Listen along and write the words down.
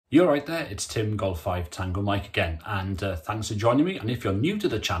You're right there, it's Tim Golf 5 Tango Mike again, and thanks for joining me. And if you're new to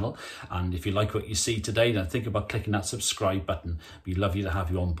the channel, and if you like what you see today, then think about clicking that subscribe button. It'd be lovely to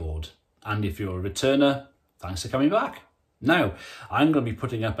have you on board. And if you're a returner, thanks for coming back. Now, I'm going to be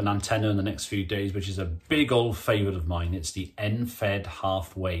putting up an antenna in the next few days, which is a big old favourite of mine. It's the end-fed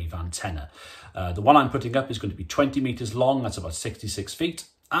half-wave antenna. The one I'm putting up is going to be 20 metres long, that's about 66 feet.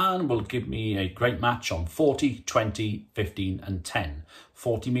 And will give me a great match on 40, 20, 15 and 10.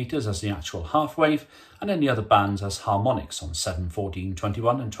 40 metres as the actual half wave, and then the other bands as harmonics on 7, 14,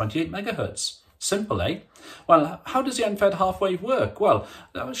 21 and 28 megahertz. Simple, eh? Well, how does the end-fed half wave work? Well,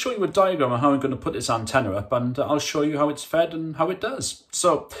 I'll show you a diagram of how I'm going to put this antenna up, and I'll show you how it's fed and how it does.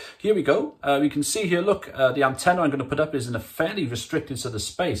 So here we go. We can see here, look, the antenna I'm going to put up is in a fairly restricted sort of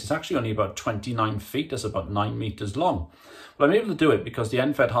space. It's actually only about 29 feet, that's about 9 metres long. Well, I'm able to do it because the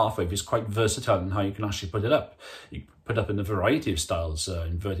end-fed half wave is quite versatile in how you can actually put it up. You can put it up in a variety of styles,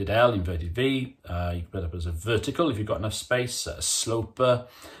 inverted L, inverted V. You can put it up as a vertical if you've got enough space, a sloper,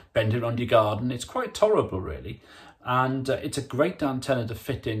 bend it around your garden. It's quite tolerable, really. And it's a great antenna to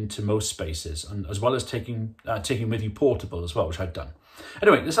fit into most spaces, and as well as taking with you portable as well, which I've done.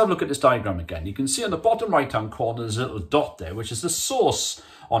 Anyway, let's have a look at this diagram again. You can see on the bottom right-hand corner, there's a little dot there, which is the source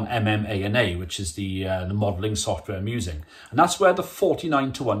on MMA, which is the modelling software I'm using. And that's where the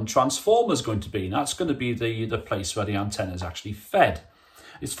 49:1 transformer is going to be. And that's going to be the place where the antenna is actually fed.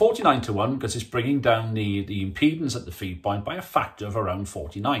 It's 49:1 because it's bringing down the impedance at the feed point by a factor of around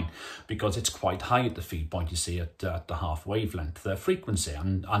 49, because it's quite high at the feed point, you see, at the half wavelength frequency,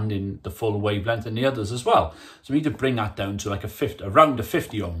 and in the full wavelength in the others as well. So we need to bring that down to like around a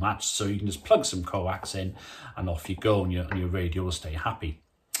 50 ohm match, so you can just plug some coax in and off you go, and your radio will stay happy.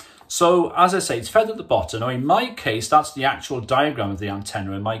 So, as I say, it's fed at the bottom. Now, in my case, that's the actual diagram of the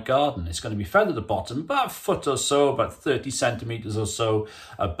antenna in my garden. It's going to be fed at the bottom, about a foot or so, about 30 centimetres or so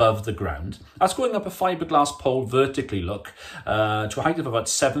above the ground. That's going up a fiberglass pole vertically, look, to a height of about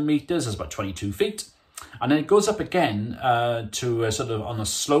 7 metres, that's about 22 feet. And then it goes up again to sort of on a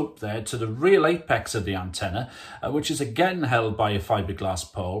slope there to the real apex of the antenna, which is again held by a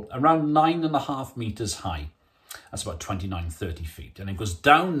fiberglass pole, around 9.5 metres high. That's about 29, 30 feet. And it goes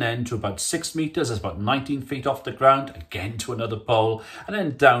down then to about 6 metres, that's about 19 feet off the ground, again to another pole, and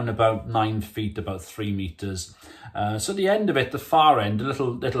then down about 9 feet, about 3 metres. So the end of it, the far end, the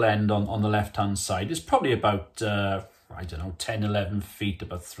little end on the left-hand side, is probably about, I don't know, 10, 11 feet,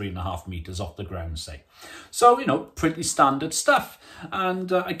 about 3.5 metres off the ground, say. So, you know, pretty standard stuff.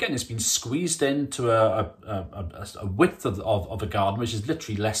 And again, it's been squeezed into a width of a garden, which is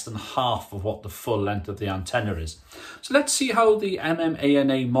literally less than half of what the full length of the antenna is. So let's see how the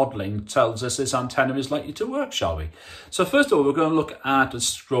MMA modelling tells us this antenna is likely to work, shall we? So first of all, we're going to look at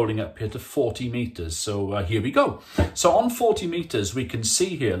scrolling up here to 40 metres. So here we go. So on 40 metres, we can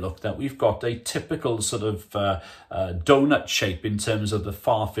see here, look, that we've got a typical sort of donut shape in terms of the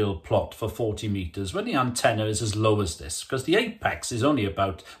far field plot for 40 metres, when the antenna is as low as this, because the apex is only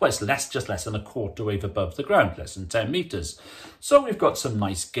about, well, it's just less than a quarter wave above the ground, less than 10 metres. So we've got some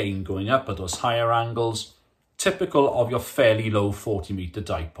nice gain going up at those higher angles, typical of your fairly low 40 metre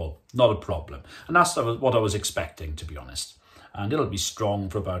dipole, not a problem. And that's what I was expecting, to be honest. And it'll be strong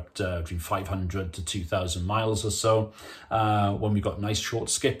for about between 500 to 2,000 miles or so. When we've got a nice short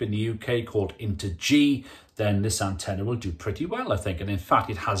skip in the UK called Inter-G, then this antenna will do pretty well, I think. And in fact,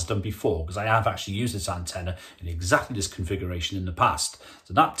 it has done before, because I have actually used this antenna in exactly this configuration in the past.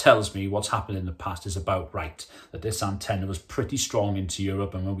 So that tells me what's happened in the past is about right, that this antenna was pretty strong into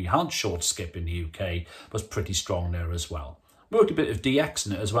Europe, and when we had short skip in the UK, was pretty strong there as well. We worked a bit of DX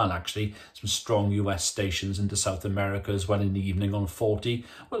in it as well, actually. Some strong US stations into South America as well in the evening on 40.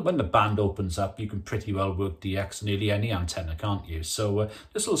 Well, when the band opens up, you can pretty well work DX nearly any antenna, can't you? So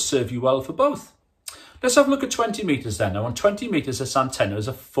this will serve you well for both. Let's have a look at 20 metres then. Now on 20 metres, this antenna is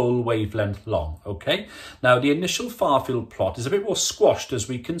a full wavelength long, okay? Now the initial far field plot is a bit more squashed, as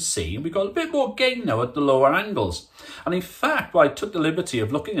we can see, and we've got a bit more gain now at the lower angles. And in fact, I took the liberty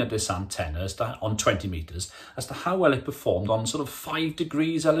of looking at this antenna on 20 metres as to how well it performed on sort of 5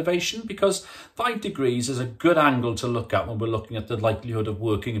 degrees elevation, because 5 degrees is a good angle to look at when we're looking at the likelihood of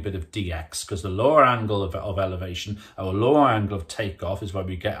working a bit of DX, because the lower angle of elevation, our lower angle of takeoff, is where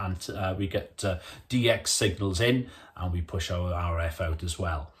we get DX signals in, and we push our RF out as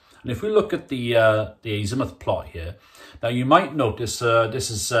well. And if we look at the azimuth plot here, now you might notice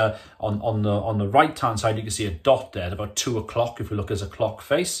this is on the right hand side, you can see a dot there at about 2 o'clock if we look as a clock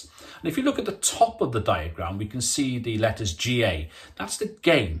face. And if you look at the top of the diagram, we can see the letters GA. That's the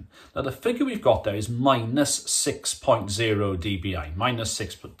gain. Now the figure we've got there is minus 6.0 dBi, minus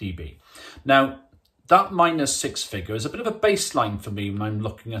 6 dB. Now that -6 figure is a bit of a baseline for me when I'm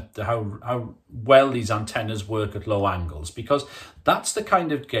looking at how well these antennas work at low angles, because that's the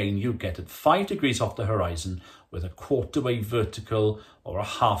kind of gain you get at 5 degrees off the horizon with a quarter wave vertical or a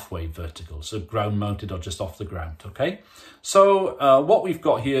half wave vertical, so ground mounted or just off the ground. Okay, so what we've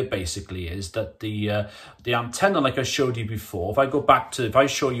got here basically is that the antenna, like I showed you before, if I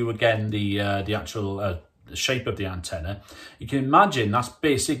show you again the actual shape of the antenna, you can imagine that's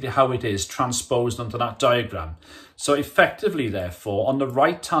basically how it is transposed onto that diagram. So effectively, therefore, on the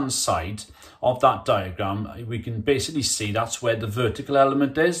right hand side of that diagram, we can basically see that's where the vertical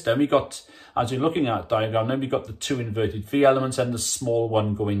element is. Then we got, as you're looking at the diagram, then we got the 2 inverted V elements and the small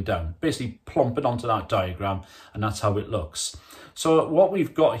one going down. Basically plump it onto that diagram, and that's how it looks. So what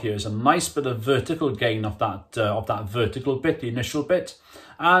we've got here is a nice bit of vertical gain of that vertical bit, the initial bit.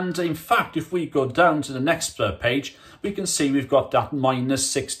 And in fact, if we go down to the next page, we can see we've got that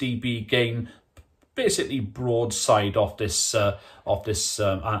 -6 dB gain, basically broadside off this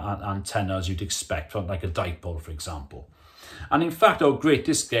antenna, as you'd expect from like a dipole, for example. And in fact, our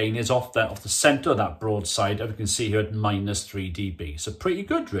greatest gain is off the center of that broadside, as we can see here at -3 dB. So pretty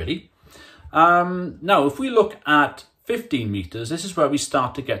good, really. Now, if we look at 15 meters, this is where we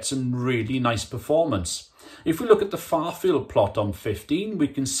start to get some really nice performance. If we look at the far field plot on 15, we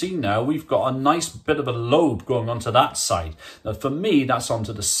can see now we've got a nice bit of a lobe going onto that side. Now for me, that's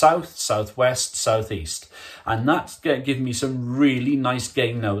onto the south, southwest, southeast. And that's giving me some really nice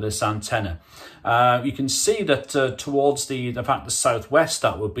gain now with this antenna. You can see that towards the southwest,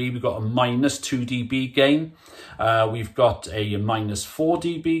 that would be, we've got a -2 dB gain. We've got a -4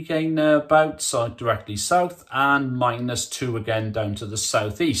 dB gain about, so directly south, and -2 again down to the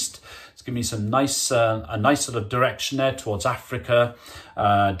southeast. It's giving me some nice, a nice sort of direction there towards Africa,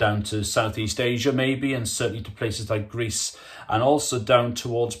 down to Southeast Asia maybe, and certainly to places like Greece, and also down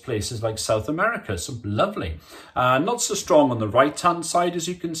towards places like South America. So lovely. Not so strong on the right-hand side, as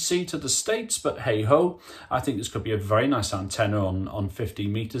you can see, to the States, but hey-ho, I think this could be a very nice antenna on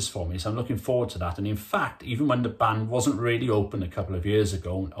 15 meters for me. So I'm looking forward to that. And in fact, even when the band wasn't really open a couple of years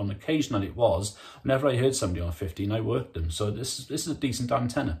ago, on occasion that it was, whenever I heard somebody on 15, I worked them. So this is a decent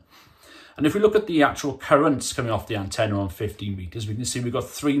antenna. And if we look at the actual currents coming off the antenna on 15 meters, we can see we've got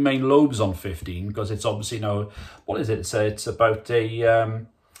 3 main lobes on 15, because it's obviously now, what is it? So it's about a,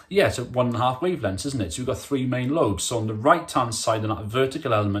 it's a 1.5 wavelengths, isn't it? So we've got 3 main lobes. So on the right-hand side, on that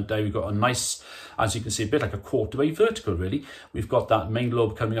vertical element there, we've got a nice, as you can see, a bit like a quarter wave vertical, really. We've got that main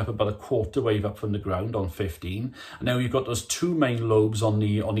lobe coming up about a quarter wave up from the ground on 15. And then we've got those 2 main lobes on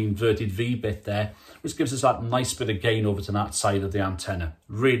the inverted V bit there, which gives us that nice bit of gain over to that side of the antenna.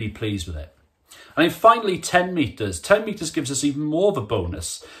 Really pleased with it. And then finally, 10 meters. 10 meters gives us even more of a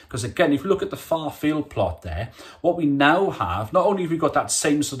bonus, because again, if you look at the far field plot there, what we now have, not only have we got that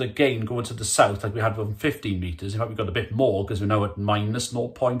same sort of gain going to the south like we had on 15 meters, in fact we've got a bit more because we're now at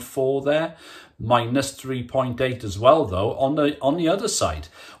 -0.4 there, -3.8 as well though. On the other side,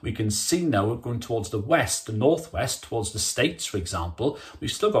 we can see now we're going towards the west, the northwest, towards the States, for example.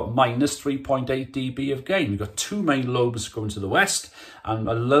 We've still got -3.8 dB of gain. We've got 2 main lobes going to the west, and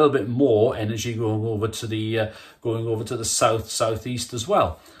a little bit more energy going over to the south, southeast as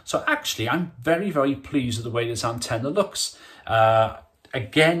well. So actually, I'm very, very pleased with the way this antenna looks.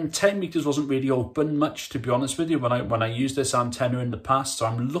 Again, 10 meters wasn't really open much, to be honest with you, when I used this antenna in the past. So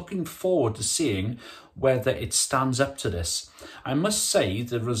I'm looking forward to seeing whether it stands up to this. I must say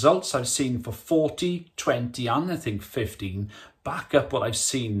the results I've seen for 40, 20, and I think 15 back up what I've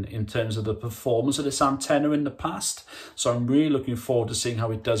seen in terms of the performance of this antenna in the past. So I'm really looking forward to seeing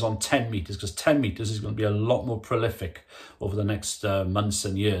how it does on 10 meters, because 10 meters is going to be a lot more prolific over the next months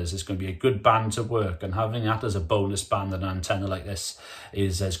and years. It's going to be a good band to work, and having that as a bonus band and an antenna like this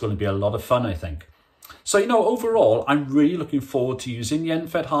is going to be a lot of fun, I think. So, you know, overall, I'm really looking forward to using the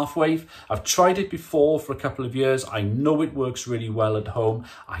end-fed half-wave. I've tried it before for a couple of years. I know it works really well at home.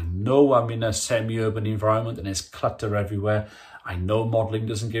 I know I'm in a semi-urban environment and there's clutter everywhere. I know modelling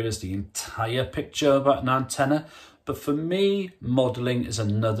doesn't give us the entire picture about an antenna, but for me, modelling is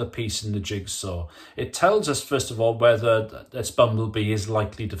another piece in the jigsaw. It tells us, first of all, whether this bumblebee is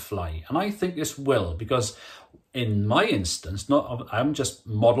likely to fly. And I think this will, because in my instance, I haven't just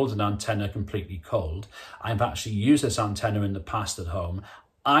modelled an antenna completely cold. I've actually used this antenna in the past at home.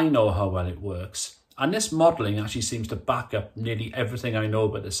 I know how well it works. And this modelling actually seems to back up nearly everything I know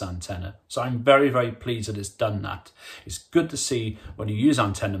about this antenna. So I'm very, very pleased that it's done that. It's good to see when you use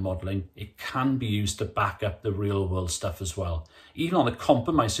antenna modelling, it can be used to back up the real world stuff as well. Even on a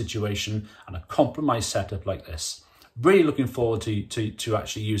compromised situation and a compromised setup like this. Really looking forward to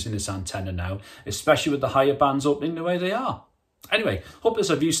actually using this antenna now, especially with the higher bands opening the way they are. Anyway, hope this is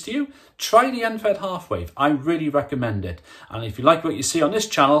of use to you. Try the unfed half wave. I really recommend it. And if you like what you see on this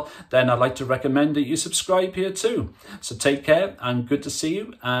channel, then I'd like to recommend that you subscribe here too. So take care and good to see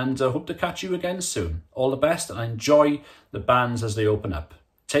you, and hope to catch you again soon. All the best, and enjoy the bands as they open up.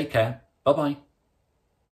 Take care. Bye-bye.